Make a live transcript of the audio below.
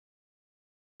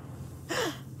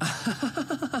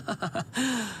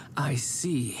I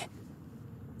see.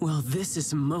 Well, this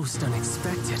is most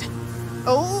unexpected.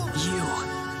 Oh!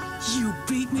 You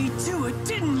beat me to it,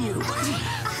 didn't you?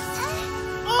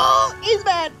 Oh! He's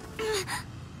mad!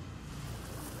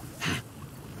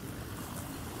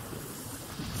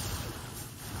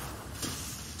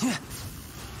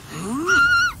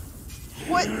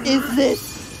 What is this?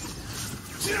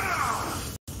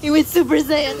 He went Super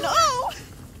Saiyan. No!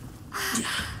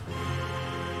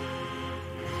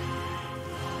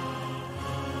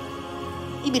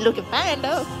 He be looking fine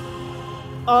though.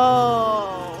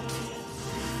 Oh.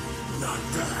 Not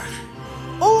bad.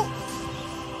 Oh.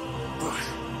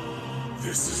 But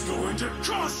this is going to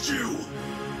cost you.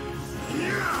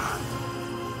 Yeah.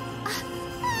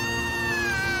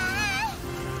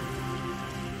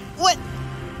 What?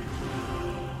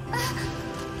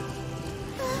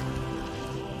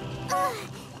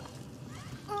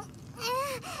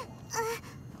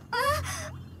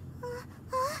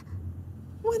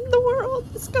 What in the world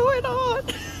is going on?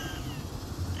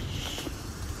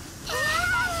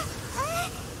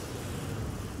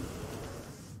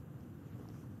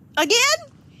 Again?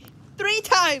 3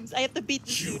 times I have to beat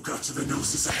this You dude. got to the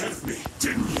Gnosis ahead of me,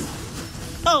 didn't you?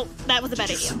 Oh, that was a bad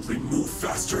Did you idea. simply move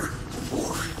faster?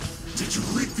 Or did you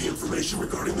leak the information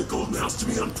regarding the Golden House to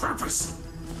me on purpose?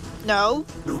 No,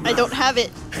 No I don't matter. have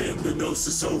it. Hand the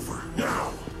Gnosis over,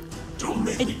 now. Don't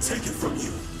make me take it from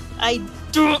you. I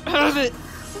don't have it.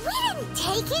 We didn't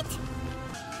take it.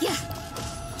 Yeah.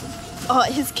 Oh,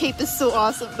 his cape is so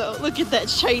awesome though. Look at that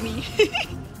shiny.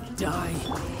 Die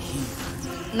here.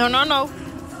 No, no, no.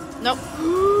 Nope.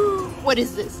 What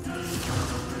is this?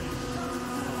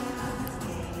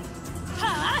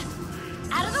 Huh?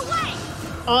 Out of the way.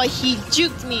 Oh, he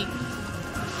juked me.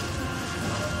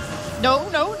 No,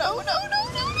 no, no, no, no, no,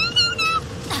 no, no,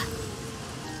 no.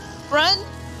 Run.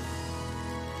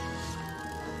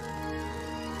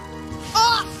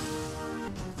 Oh!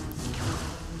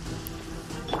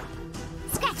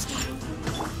 Scratch that.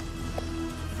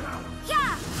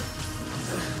 Yeah.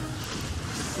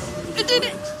 I did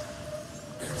it.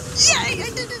 Yay, I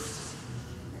did it.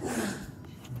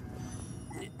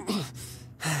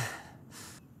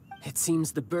 It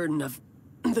seems the burden of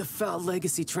the foul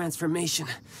legacy transformation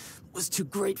was too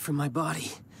great for my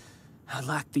body. I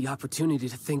lacked the opportunity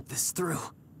to think this through.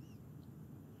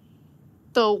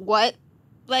 The what?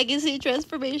 Legacy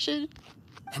transformation?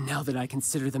 And now that I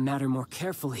consider the matter more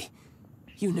carefully,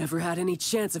 you never had any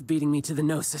chance of beating me to the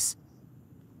Gnosis.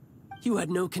 You had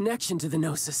no connection to the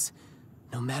Gnosis,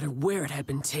 no matter where it had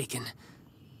been taken.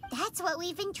 That's what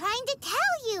we've been trying to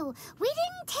tell you. We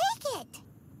didn't take it.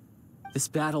 This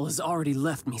battle has already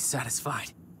left me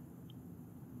satisfied.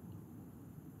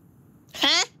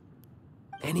 Huh?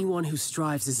 Anyone who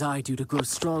strives as I do to grow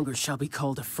stronger shall be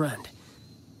called a friend,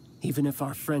 even if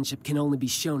our friendship can only be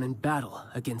shown in battle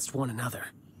against one another.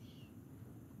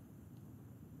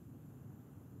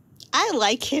 I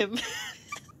like him.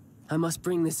 I must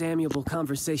bring this amiable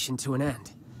conversation to an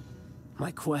end. My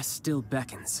quest still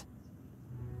beckons.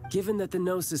 Given that the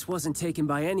Gnosis wasn't taken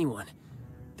by anyone,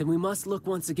 then we must look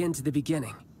once again to the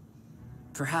beginning.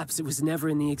 Perhaps it was never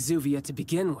in the Exuvia to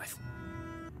begin with.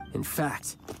 In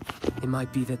fact, it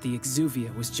might be that the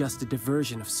Exuvia was just a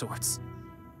diversion of sorts.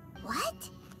 What?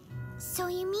 So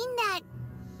you mean that...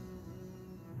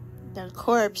 The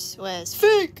corpse was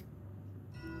fake.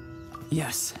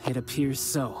 Yes, it appears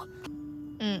so.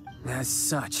 As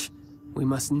such, we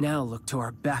must now look to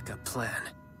our backup plan.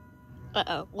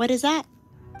 Uh-oh, what is that?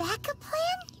 backup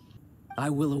plan? I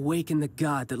will awaken the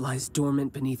god that lies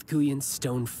dormant beneath Guyon's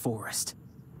stone forest.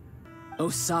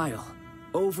 Osial,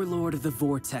 overlord of the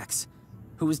Vortex,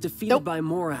 who was defeated by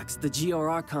Morax, the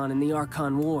Geo-Archon in the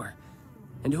Archon War,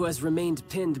 and who has remained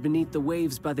pinned beneath the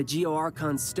waves by the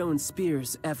Geo-Archon's stone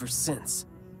spears ever since.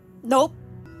 Nope.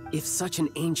 If such an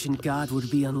ancient god would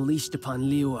be unleashed upon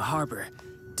Liyue Harbor,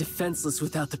 defenseless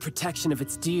without the protection of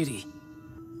its deity,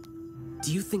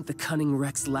 do you think the cunning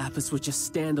Rex Lapis would just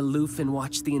stand aloof and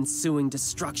watch the ensuing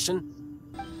destruction?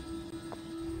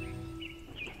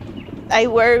 I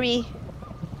worry.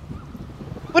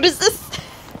 What is this?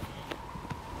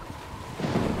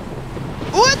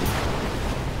 What?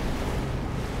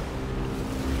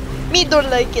 Me don't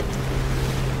like it.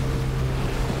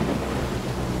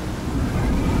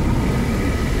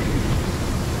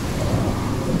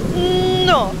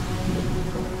 No.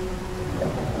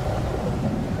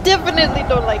 Definitely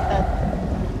don't like that.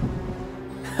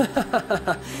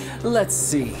 Let's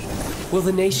see. Will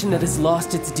the nation that has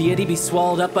lost its deity be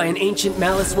swallowed up by an ancient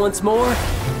malice once more?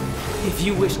 If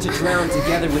you wish to drown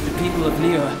together with the people of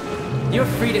Liyue, you're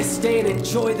free to stay and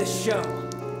enjoy the show.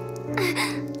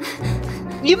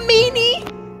 You meanie?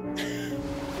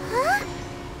 Huh?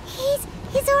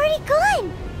 He's already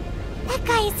gone. That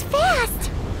guy is fast.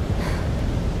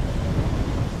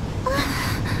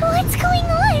 What's going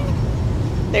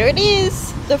on? There it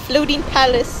is, the floating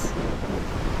palace.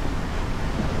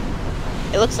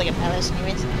 It looks like a palace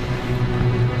anyways.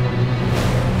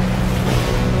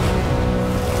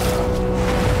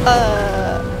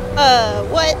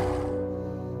 What?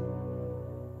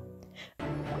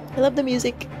 I love the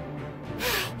music.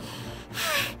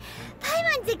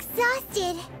 Paimon's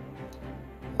exhausted.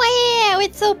 Wow,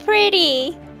 it's so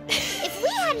pretty. If we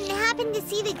hadn't happened to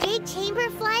see the Jade Chamber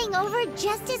flying over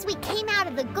just as we came out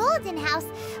of the Golden House,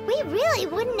 we really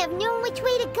wouldn't have known which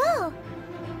way to go.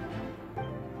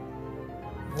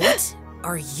 What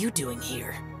are you doing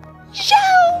here?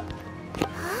 Show!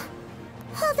 Huh?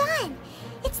 Hold on.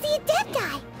 It's the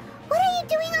Adepti. What are you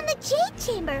doing on the Jade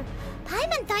Chamber?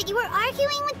 Paimon thought you were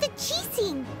arguing with the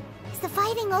Chising. Is the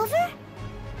fighting over?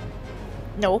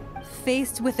 No.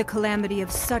 Faced with a calamity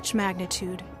of such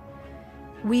magnitude,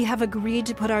 we have agreed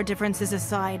to put our differences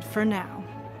aside for now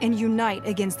and unite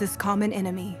against this common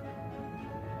enemy.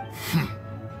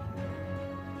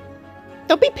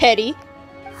 Don't be petty.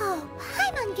 Oh,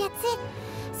 Paimon gets it.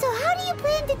 So how do you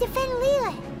plan to defend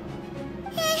Liyue?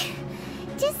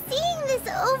 Just seeing this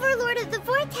Overlord of the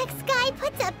Vortex guy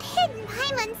puts a pit in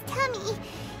Paimon's tummy,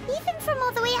 even from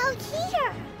all the way out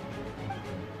here.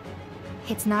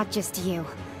 It's not just you.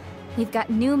 We've got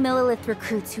new Millilith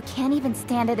recruits who can't even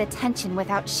stand at attention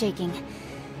without shaking.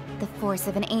 The force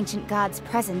of an ancient god's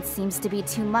presence seems to be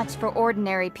too much for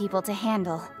ordinary people to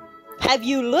handle. Have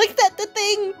you looked at the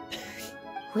thing?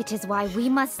 Which is why we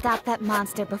must stop that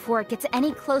monster before it gets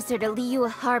any closer to Liyue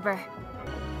Harbor.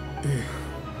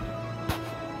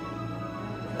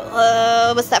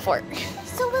 What's that for?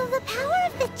 So will the power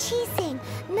of the Chising,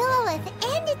 Millilith,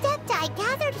 and Adepti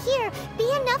gathered here be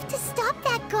enough to stop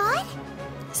that god?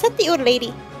 Is that the old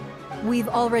lady? We've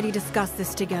already discussed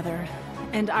this together,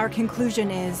 and our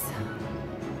conclusion is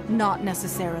not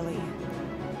necessarily.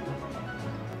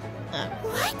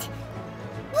 What?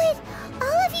 But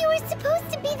all of you were supposed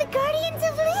to be the guardians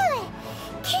of Liyue.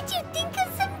 Can't you think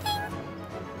of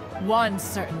something? One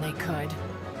certainly could.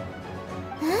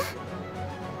 Huh?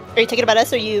 Are you talking about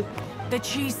us or you? The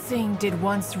Chising did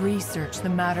once research the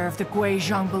matter of the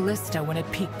Guizhong ballista when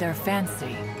it piqued their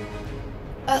fancy.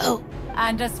 Oh.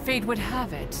 And as fate would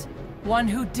have it, one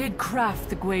who did craft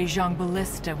the Guizhong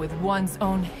ballista with one's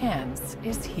own hands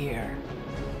is here.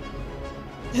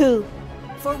 Who?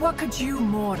 For what could you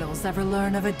mortals ever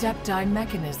learn of Adepti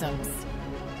mechanisms?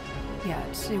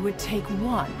 Yet, it would take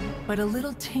one, but a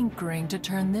little tinkering to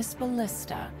turn this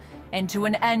ballista into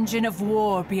an engine of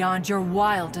war beyond your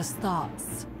wildest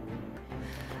thoughts.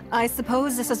 I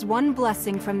suppose this is one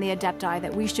blessing from the Adepti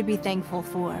that we should be thankful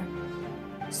for.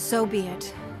 So be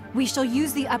it. We shall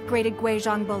use the upgraded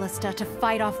Guizhong ballista to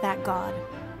fight off that god.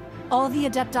 All the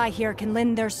Adepti here can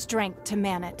lend their strength to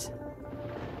man it.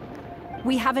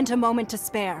 We haven't a moment to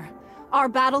spare. Our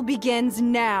battle begins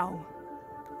now.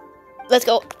 Let's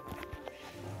go.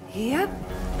 Yep.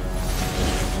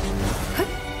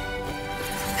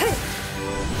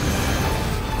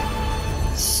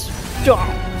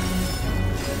 Strong.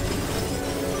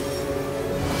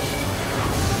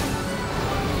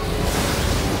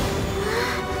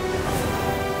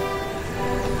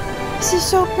 This is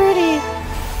so pretty.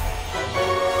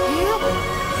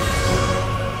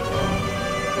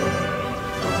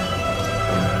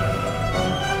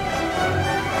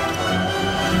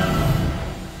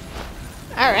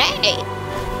 All right.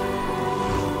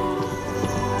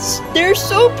 They're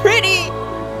so pretty.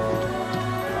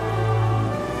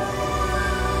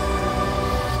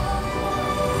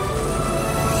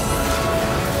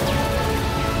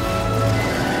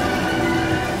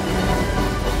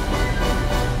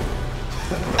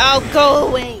 Oh, go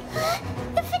away.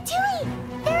 The Fatui!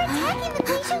 They're attacking the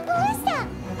Guizhong ballista!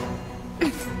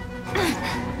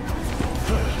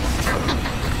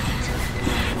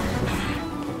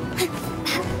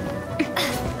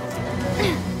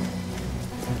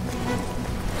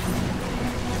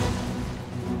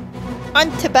 On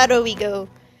to battle we go.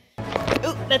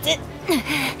 Ooh, that's it.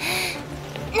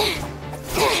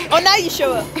 Oh, now you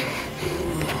show up.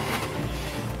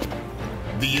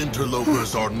 The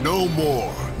interlopers are no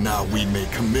more. Now we may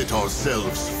commit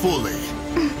ourselves fully.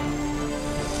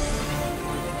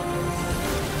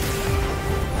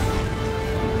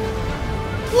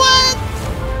 What?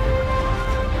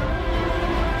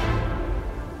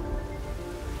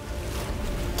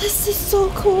 This is so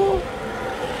cool.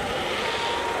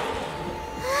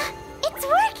 It's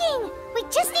working! We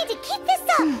just need to keep this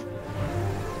up!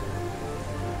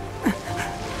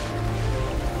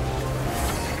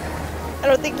 I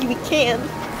don't think we can.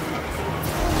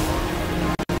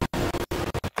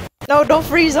 No, don't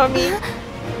freeze on me.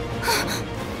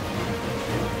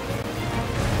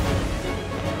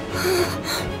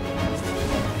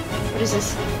 What is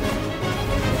this?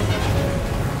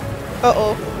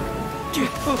 Uh-oh.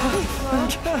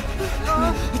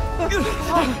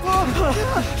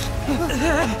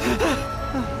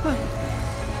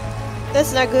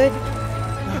 That's not good.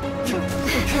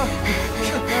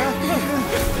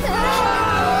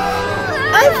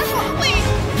 I'm falling!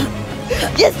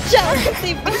 Yes, Childe,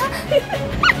 save me!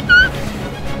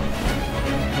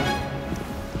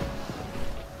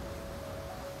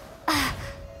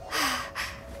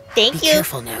 Thank you. Be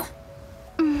careful now.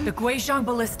 The Guizhong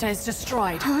Ballista is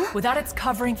destroyed. Without its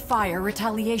covering fire,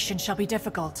 retaliation shall be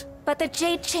difficult. But the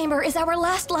Jade Chamber is our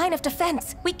last line of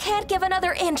defense. We can't give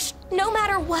another inch, no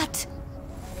matter what.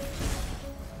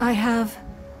 I have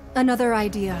another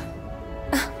idea.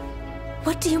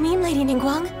 What do you mean, Lady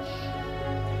Ningguang?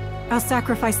 I'll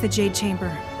sacrifice the Jade Chamber.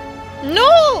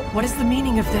 No! What is the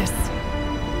meaning of this?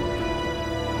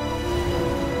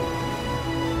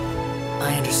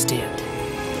 I understand.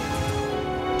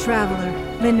 Traveler,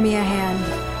 lend me a hand.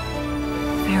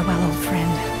 Farewell, old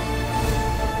friend.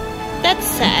 That's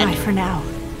sad. Bye for now.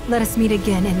 Let us meet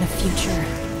again in the future.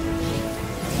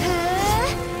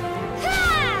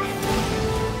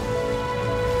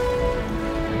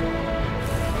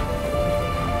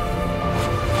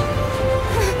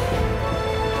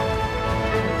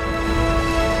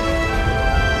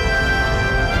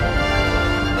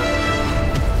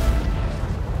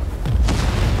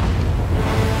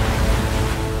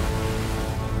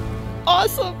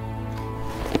 Awesome.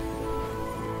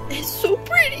 It's so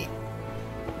pretty.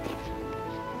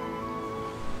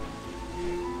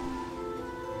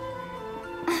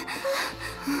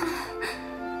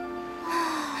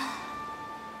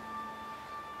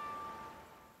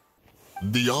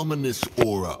 The ominous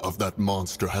aura of that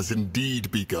monster has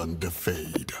indeed begun to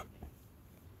fade.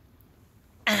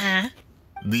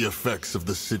 The effects of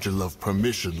the Sigil of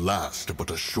Permission last but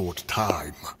a short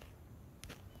time.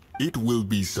 It will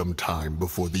be some time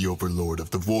before the Overlord of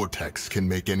the Vortex can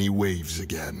make any waves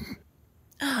again.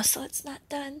 Oh, so it's not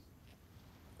done.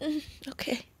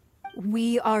 Okay.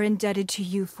 We are indebted to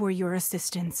you for your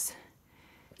assistance.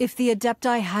 If the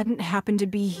Adepti hadn't happened to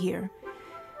be here,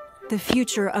 the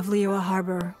future of Liyue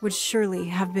Harbor would surely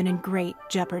have been in great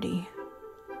jeopardy.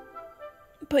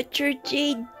 But your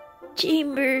Jade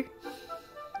Chamber...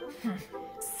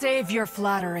 Save your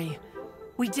flattery.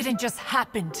 We didn't just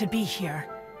happen to be here.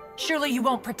 Surely you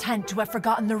won't pretend to have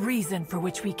forgotten the reason for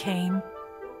which we came.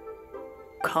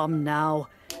 Come now.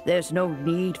 There's no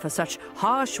need for such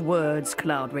harsh words,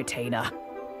 Cloud Retainer.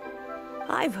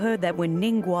 I've heard that when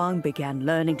Ningguang began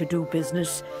learning to do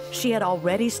business, she had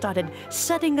already started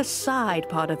setting aside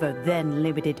part of her then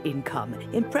limited income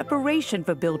in preparation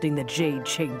for building the Jade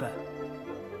Chamber.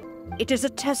 It is a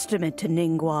testament to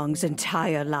Ningguang's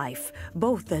entire life,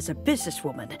 both as a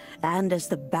businesswoman and as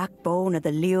the backbone of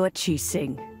the Liyue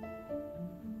Qixing.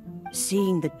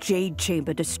 Seeing the Jade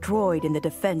Chamber destroyed in the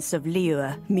defense of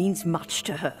Liyue means much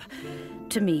to her.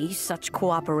 To me, such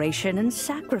cooperation and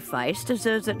sacrifice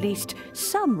deserves at least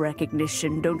some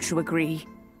recognition, don't you agree?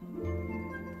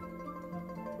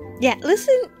 Yeah,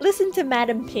 listen to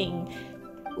Madam Ping.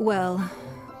 Well,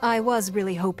 I was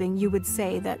really hoping you would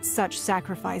say that such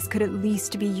sacrifice could at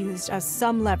least be used as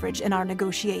some leverage in our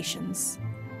negotiations.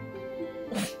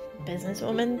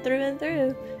 Businesswoman through and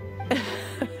through.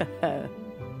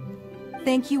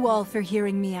 Thank you all for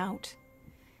hearing me out.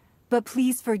 But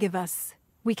please forgive us.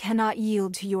 We cannot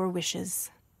yield to your wishes.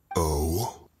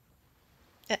 Oh?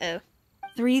 Uh-oh.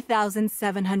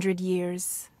 3,700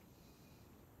 years.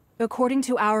 According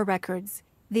to our records,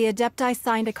 the Adepti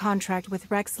signed a contract with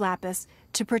Rex Lapis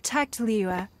to protect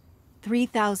Liyue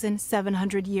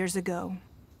 3,700 years ago.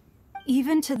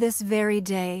 Even to this very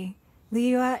day,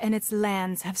 Liyue and its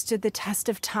lands have stood the test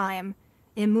of time,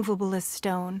 immovable as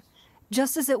stone,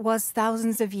 just as it was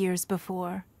thousands of years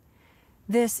before.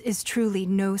 This is truly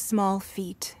no small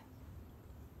feat.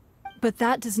 But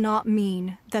that does not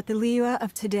mean that the Liyue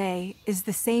of today is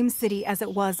the same city as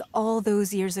it was all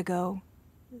those years ago.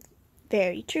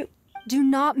 Very true. Do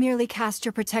not merely cast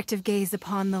your protective gaze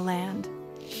upon the land.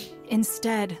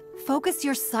 Instead, focus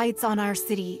your sights on our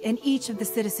city and each of the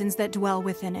citizens that dwell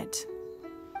within it.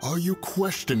 Are you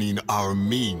questioning our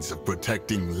means of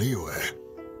protecting Liyue?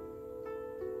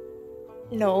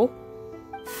 No.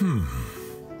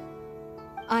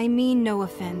 I mean no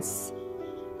offense.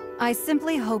 I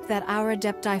simply hope that our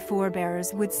Adepti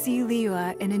forebears would see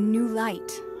Liyue in a new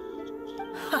light.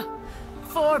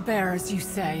 Forebears, you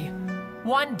say?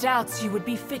 One doubts you would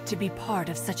be fit to be part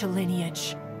of such a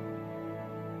lineage.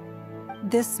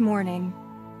 This morning,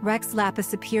 Rex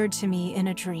Lapis appeared to me in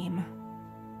a dream.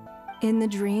 In the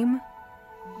dream,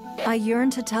 I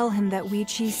yearned to tell him that we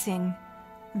Qixing,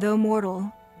 though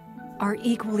mortal, are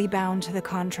equally bound to the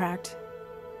contract.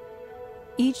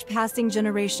 Each passing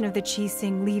generation of the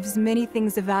Qixing leaves many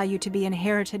things of value to be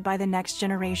inherited by the next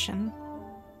generation.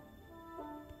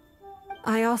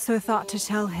 I also thought to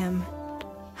tell him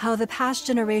how the past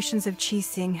generations of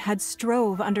Qixing had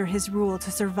strove under his rule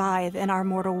to survive in our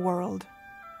mortal world,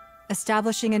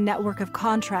 establishing a network of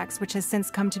contracts which has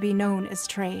since come to be known as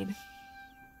trade.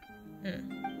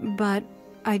 But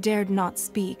I dared not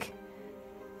speak.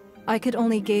 I could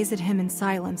only gaze at him in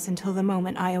silence until the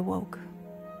moment I awoke.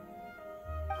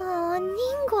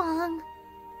 Oh, Ningguang.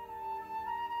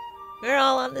 We're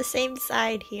all on the same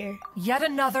side here. Yet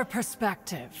another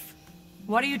perspective.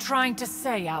 What are you trying to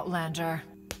say, Outlander?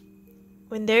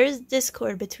 When there is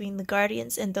discord between the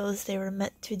Guardians and those they were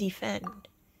meant to defend,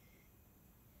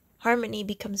 harmony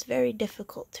becomes very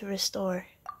difficult to restore.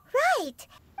 Right!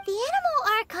 The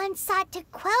Animal Archon sought to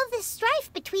quell the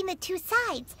strife between the two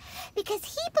sides, because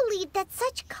he believed that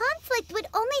such conflict would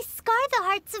only scar the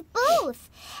hearts of both,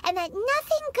 and that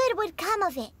nothing good would come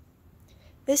of it.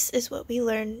 This is what we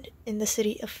learned in the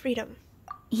City of Freedom.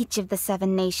 Each of the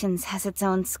 7 nations has its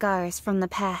own scars from the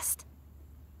past.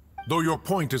 Though your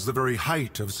point is the very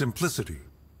height of simplicity.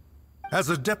 As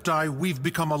Adepti, we've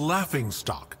become a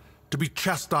laughingstock, to be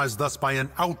chastised thus by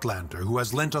an Outlander who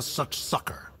has lent us such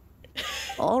succor.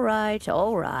 All right,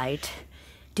 all right.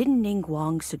 Didn't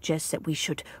Ningguang suggest that we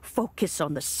should focus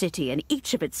on the city and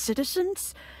each of its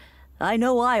citizens? I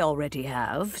know I already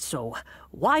have, so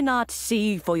why not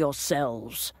see for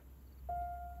yourselves?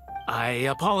 I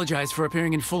apologize for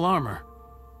appearing in full armor.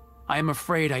 I am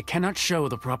afraid I cannot show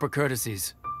the proper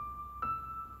courtesies.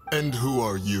 And who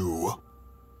are you?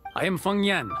 I am Feng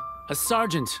Yan, a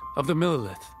sergeant of the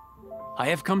Millelith. I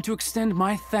have come to extend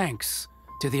my thanks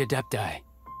to the Adepti.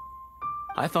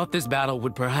 I thought this battle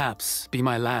would perhaps be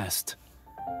my last.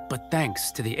 But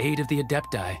thanks to the aid of the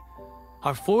Adepti,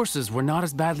 our forces were not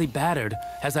as badly battered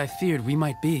as I feared we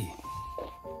might be.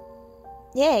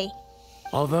 Yay.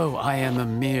 Although I am a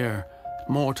mere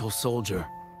mortal soldier,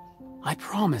 I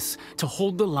promise to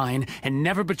hold the line and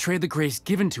never betray the grace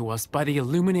given to us by the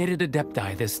illuminated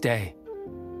Adepti this day.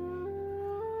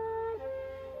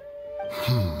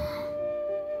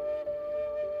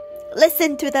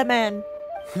 Listen to the man.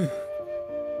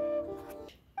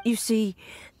 You see,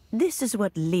 this is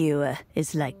what Liyue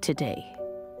is like today.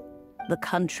 The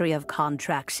country of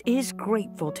contracts is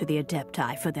grateful to the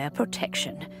Adepti for their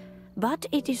protection, but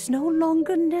it is no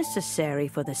longer necessary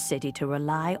for the city to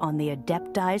rely on the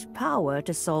Adepti's power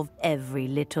to solve every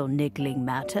little niggling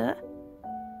matter.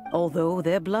 Although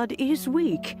their blood is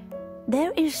weak,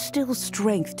 there is still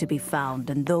strength to be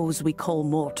found in those we call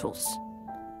mortals.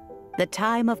 The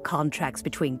time of contracts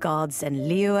between gods and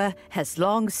Liyue has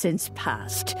long since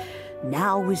passed.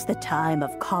 Now is the time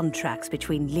of contracts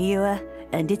between Liyue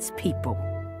and its people.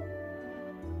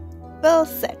 Well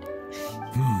said.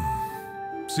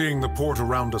 Seeing the port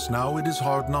around us now, it is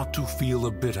hard not to feel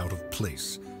a bit out of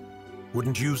place.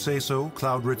 Wouldn't you say so,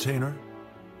 Cloud Retainer?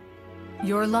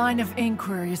 Your line of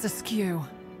inquiry is askew.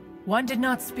 One did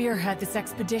not spearhead this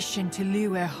expedition to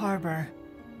Liyue Harbor.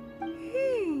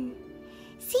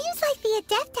 Seems like the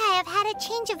Adepti have had a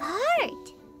change of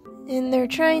heart. And they're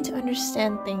trying to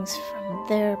understand things from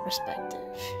their perspective.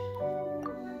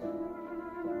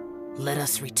 Let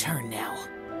us return now.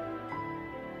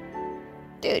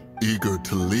 Dude. Eager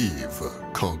to leave,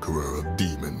 conqueror of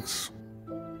demons.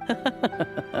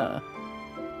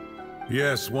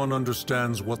 Yes, one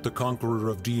understands what the conqueror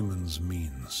of demons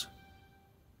means.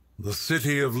 The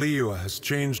city of Liyue has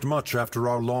changed much after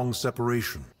our long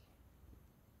separation.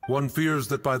 One fears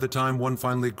that by the time one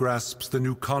finally grasps the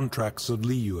new contracts of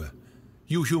Liyue,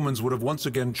 you humans would have once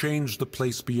again changed the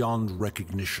place beyond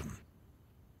recognition.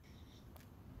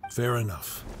 Fair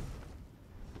enough.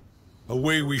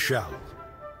 Away we shall,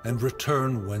 and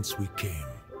return whence we came.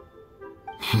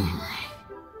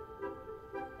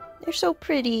 They're so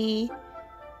pretty.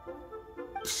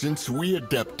 Since we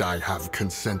Adepti have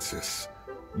consensus,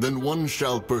 then one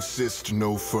shall persist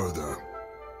no further.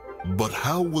 But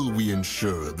how will we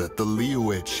ensure that the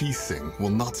Liyue Qixing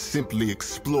will not simply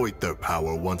exploit their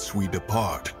power once we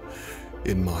depart?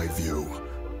 In my view,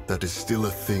 that is still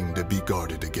a thing to be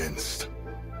guarded against.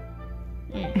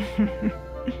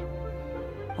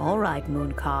 All right,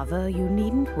 Mooncarver, you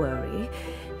needn't worry.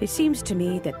 It seems to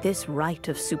me that this right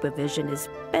of supervision is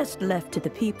best left to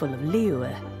the people of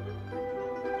Liyue.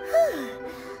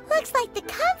 Looks like the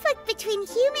conflict between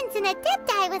humans and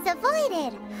Adepti was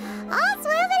avoided. All's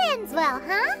well that ends well,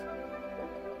 huh?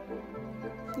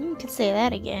 You could say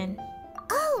that again.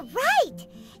 Oh, right!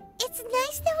 It's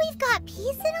nice that we've got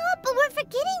peace and all, but we're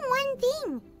forgetting one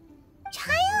thing.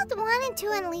 Childe wanted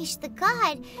to unleash the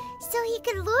god so he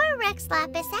could lure Rex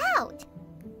Lapis out.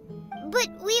 But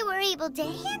we were able to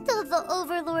handle the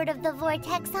Overlord of the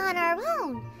Vortex on our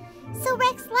own, so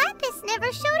Rex Lapis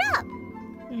never showed up.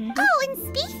 Oh, and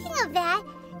speaking of that,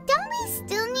 don't we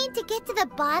still need to get to the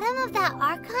bottom of that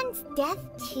Archon's death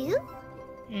too?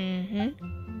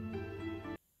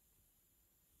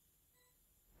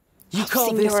 You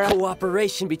call this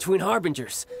cooperation between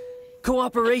Harbingers.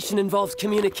 Cooperation involves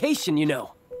communication, you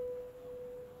know.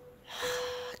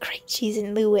 Great cheese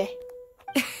and Louie.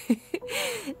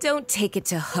 Don't take it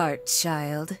to heart,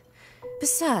 child.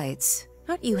 Besides,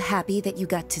 aren't you happy that you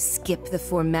got to skip the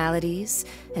formalities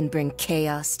and bring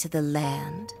chaos to the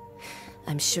land?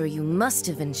 I'm sure you must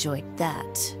have enjoyed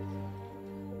that.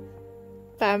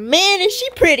 But man, is she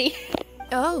pretty!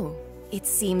 Oh, it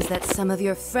seems that some of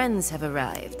your friends have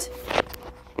arrived.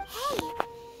 Hey,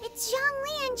 it's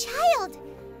Zhongli and Childe.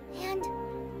 And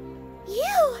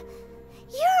you!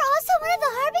 You're also one of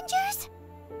the Harbingers?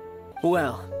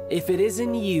 Well, if it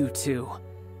isn't you two.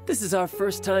 This is our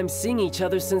first time seeing each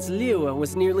other since Liyue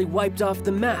was nearly wiped off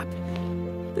the map.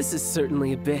 This is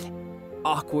certainly a bit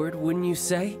awkward, wouldn't you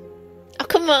say? Oh,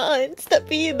 come on. Stop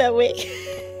being that way.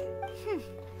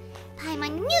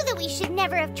 Paimon knew that we should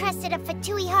never have trusted a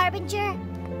Fatui Harbinger.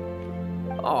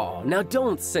 Oh, now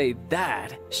don't say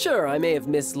that. Sure, I may have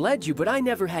misled you, but I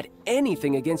never had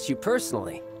anything against you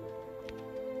personally.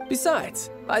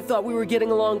 Besides, I thought we were getting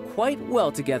along quite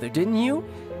well together, didn't you?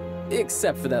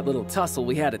 Except for that little tussle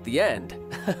we had at the end.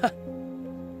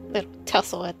 Little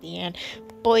tussle at the end.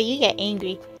 Boy, you get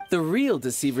angry. The real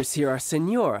deceivers here are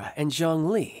Senora and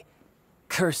Zhongli.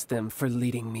 Curse them for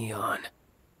leading me on.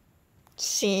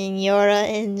 Senora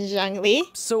and Zhongli?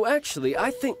 So actually,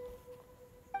 I think...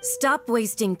 Stop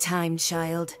wasting time,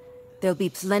 child. There'll be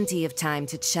plenty of time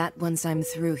to chat once I'm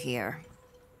through here.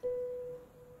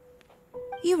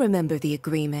 You remember the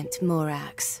agreement,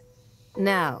 Morax.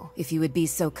 Now, if you would be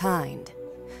so kind.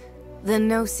 The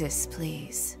Gnosis,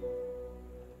 please.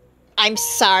 I'm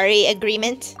sorry,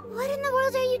 agreement? What in the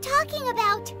world are you talking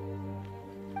about?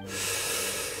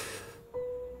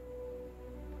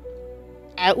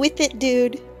 Out with it,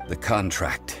 dude. The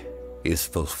contract is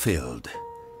fulfilled.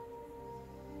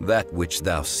 That which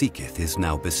thou seeketh is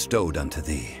now bestowed unto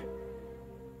thee.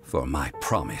 For my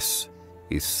promise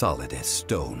is solid as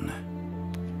stone.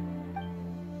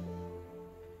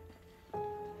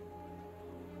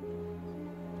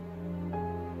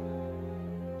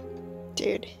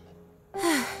 Dude.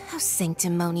 How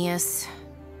sanctimonious.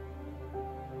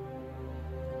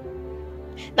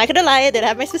 Not gonna lie, I did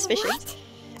have my suspicions. What?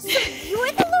 So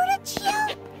you're the Lord of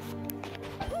Geo?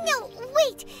 No,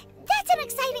 wait. That's an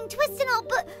exciting twist and all,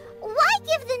 but why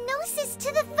give the Gnosis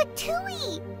to the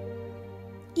Fatui?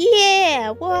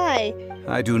 Yeah, why?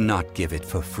 I do not give it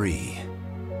for free.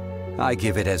 I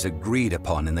give it as agreed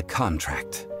upon in the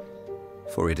contract.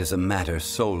 For it is a matter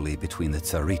solely between the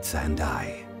Tsaritsa and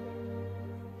I.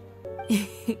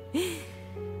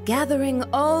 Gathering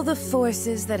all the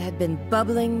forces that had been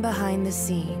bubbling behind the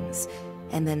scenes,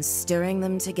 and then stirring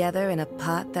them together in a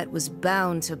pot that was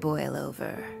bound to boil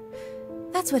over.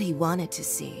 That's what he wanted to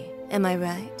see, am I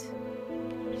right?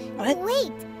 What?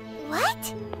 Wait,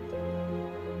 what?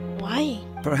 Why?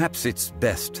 Perhaps it's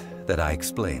best that I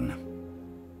explain.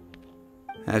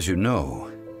 As you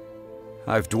know,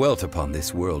 I've dwelt upon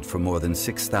this world for more than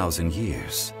 6,000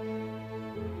 years.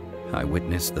 I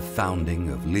witnessed the founding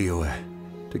of Liyue,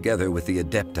 together with the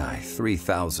Adepti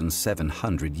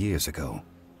 3,700 years ago.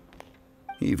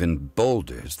 Even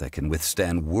boulders that can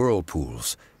withstand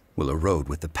whirlpools will erode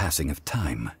with the passing of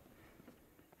time.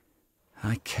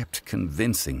 I kept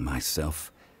convincing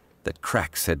myself that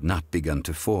cracks had not begun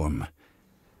to form,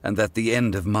 and that the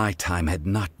end of my time had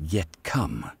not yet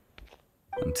come.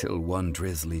 Until one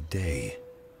drizzly day,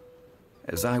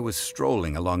 as I was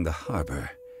strolling along the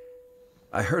harbor,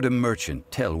 I heard a merchant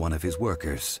tell one of his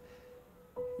workers,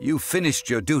 "You've finished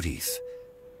your duties.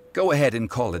 Go ahead and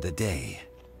call it a day."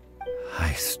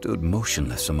 I stood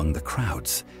motionless among the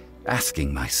crowds,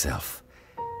 asking myself,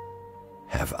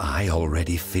 have I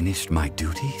already finished my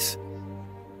duties?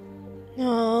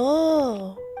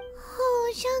 Oh.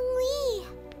 Oh, Zhongli.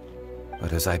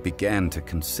 But as I began to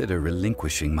consider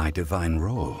relinquishing my divine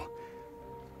role,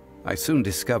 I soon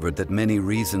discovered that many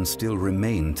reasons still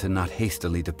remained to not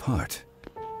hastily depart.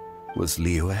 Was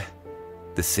Liyue,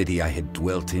 the city I had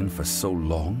dwelt in for so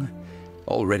long,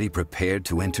 already prepared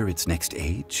to enter its next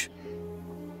age?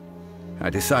 I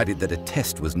decided that a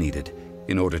test was needed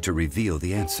in order to reveal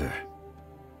the answer.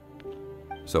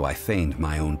 So I feigned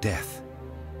my own death,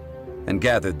 and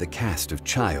gathered the cast of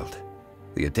Childe,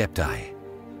 the Adepti,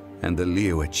 and the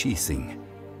Liyue Qixing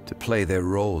to play their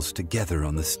roles together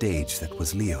on the stage that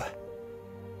was Liyue.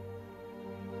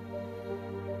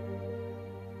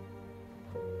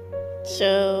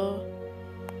 So,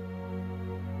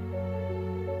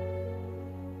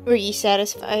 were you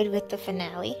satisfied with the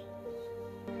finale?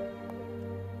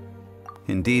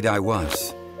 Indeed I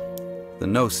was. The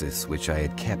Gnosis, which I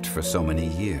had kept for so many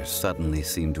years, suddenly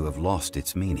seemed to have lost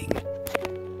its meaning.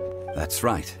 That's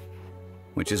right.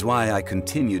 Which is why I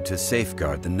continued to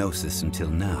safeguard the Gnosis until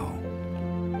now.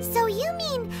 So you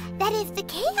mean that if the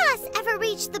chaos ever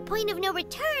reached the point of no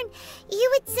return,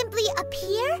 you would simply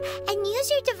appear and use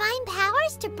your divine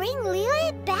powers to bring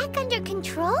Liyue back under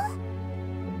control?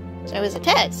 So it was a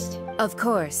test. Of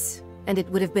course. And it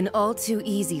would have been all too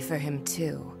easy for him,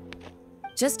 too.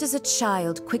 Just as a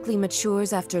child quickly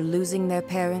matures after losing their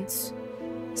parents,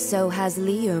 so has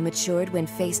Liyue matured when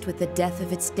faced with the death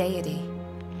of its deity.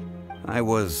 I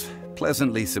was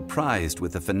pleasantly surprised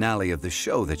with the finale of the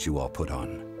show that you all put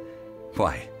on.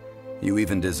 Why, you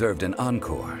even deserved an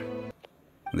encore.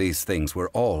 These things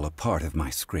were all a part of my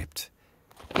script.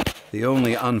 The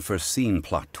only unforeseen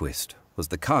plot twist was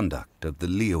the conduct of the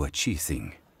Liyue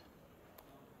Qixing.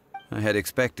 I had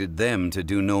expected them to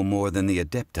do no more than the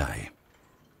Adepti,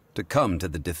 to come to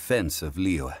the defense of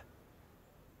Liyue.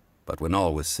 But when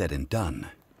all was said and done,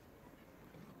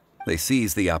 they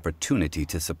seized the opportunity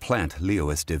to supplant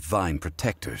Liyue as divine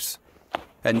protectors,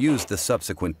 and used the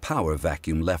subsequent power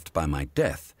vacuum left by my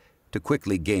death to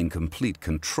quickly gain complete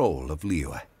control of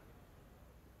Liyue.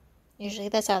 Usually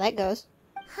that's how that goes.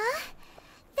 Huh?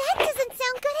 That doesn't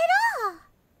sound good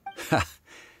at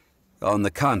all! On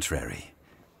the contrary,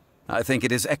 I think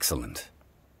it is excellent.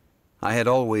 I had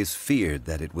always feared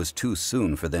that it was too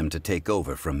soon for them to take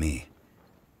over from me.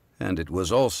 And it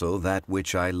was also that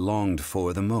which I longed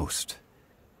for the most.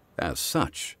 As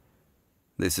such,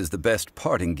 this is the best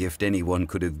parting gift anyone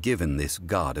could have given this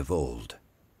god of old.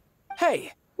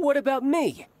 Hey, what about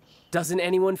me? Doesn't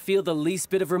anyone feel the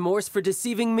least bit of remorse for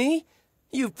deceiving me?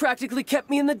 You've practically kept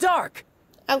me in the dark!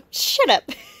 Oh, shut up.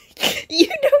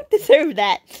 You don't deserve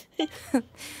that.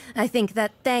 I think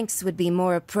that thanks would be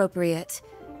more appropriate.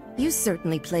 You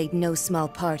certainly played no small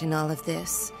part in all of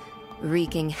this,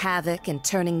 wreaking havoc and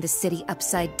turning the city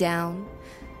upside down.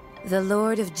 The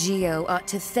Lord of Geo ought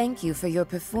to thank you for your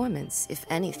performance, if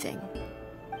anything.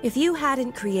 If you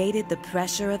hadn't created the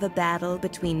pressure of a battle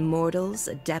between mortals,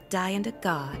 Adepti, and a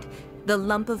god, the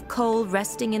lump of coal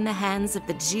resting in the hands of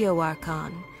the Geo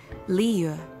Archon,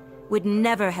 Liyue would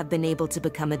never have been able to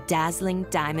become a dazzling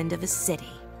diamond of a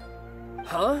city.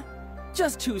 Huh?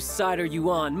 Just whose side are you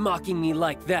on, mocking me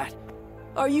like that?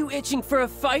 Are you itching for a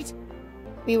fight?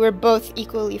 We were both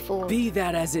equally fooled. Be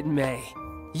that as it may,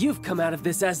 you've come out of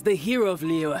this as the hero of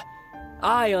Liyue.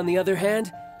 I, on the other hand,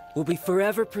 will be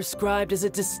forever prescribed as a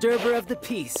disturber of the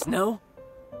peace, no?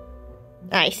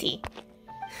 I see.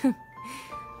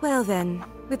 Well then,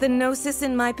 with the Gnosis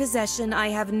in my possession, I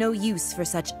have no use for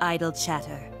such idle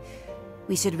chatter.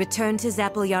 We should return to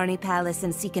Zapoljarny Palace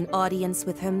and seek an audience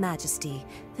with Her Majesty,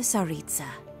 the Tsaritsa.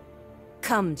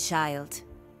 Come, child.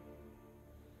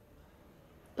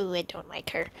 Ooh, I don't like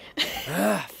her.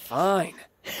 Fine.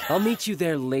 I'll meet you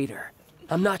there later.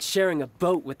 I'm not sharing a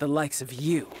boat with the likes of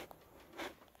you.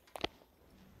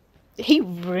 He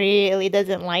really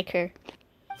doesn't like her.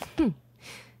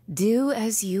 Do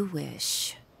as you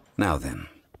wish. Now then,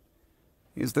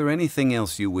 is there anything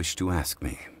else you wish to ask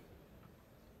me?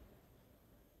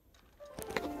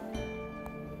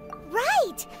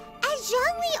 Right! As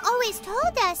Zhongli always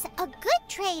told us, a good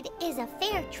trade is a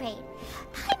fair trade.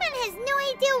 Paimon has no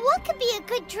idea what could be a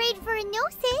good trade for a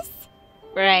Gnosis.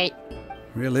 Right.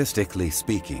 Realistically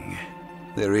speaking,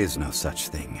 there is no such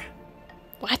thing.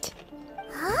 What?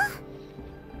 Huh?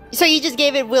 So you just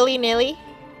gave it willy-nilly?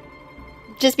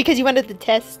 Just because you wanted to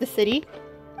test the city?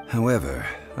 However,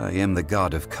 I am the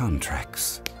god of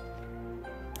contracts.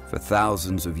 For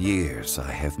thousands of years,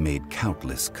 I have made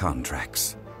countless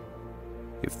contracts.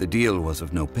 If the deal was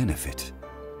of no benefit,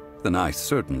 then I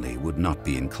certainly would not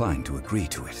be inclined to agree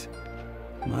to it.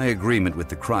 My agreement with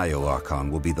the Cryo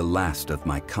Archon will be the last of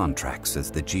my contracts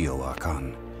as the Geo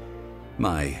Archon.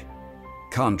 My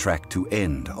contract to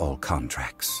end all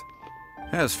contracts.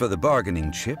 As for the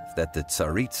bargaining chip that the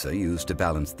Tsaritsa used to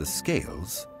balance the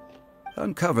scales,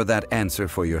 uncover that answer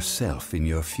for yourself in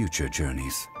your future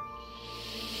journeys.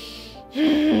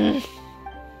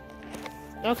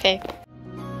 Okay.